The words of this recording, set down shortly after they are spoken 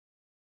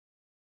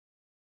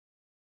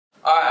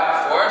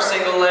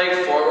single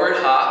leg forward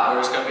hop.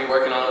 We're just going to be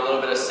working on a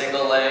little bit of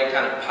single leg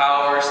kind of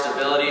power,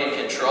 stability, and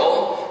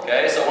control.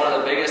 Okay, so one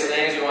of the biggest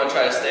things, we want to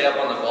try to stay up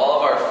on the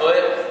ball of our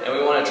foot, and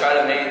we want to try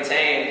to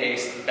maintain a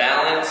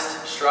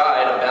balanced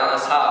stride, a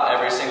balanced hop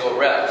every single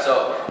rep.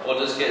 So we'll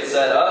just get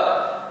set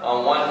up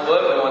on one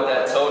foot. We want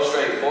that toe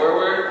straight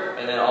forward,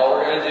 and then all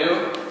we're going to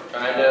do,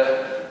 trying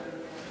to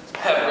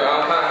have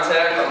ground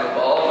contact on the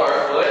ball of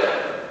our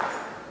foot.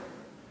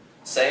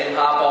 Same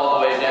hop all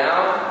the way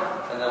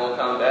down, and then we'll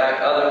come back,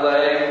 other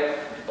leg,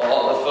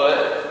 ball of the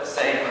foot,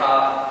 same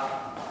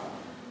hop,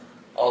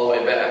 all the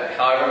way back.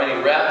 However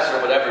many reps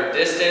or whatever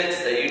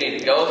distance that you need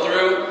to go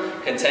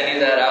through, continue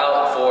that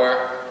out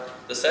for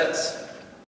the sets.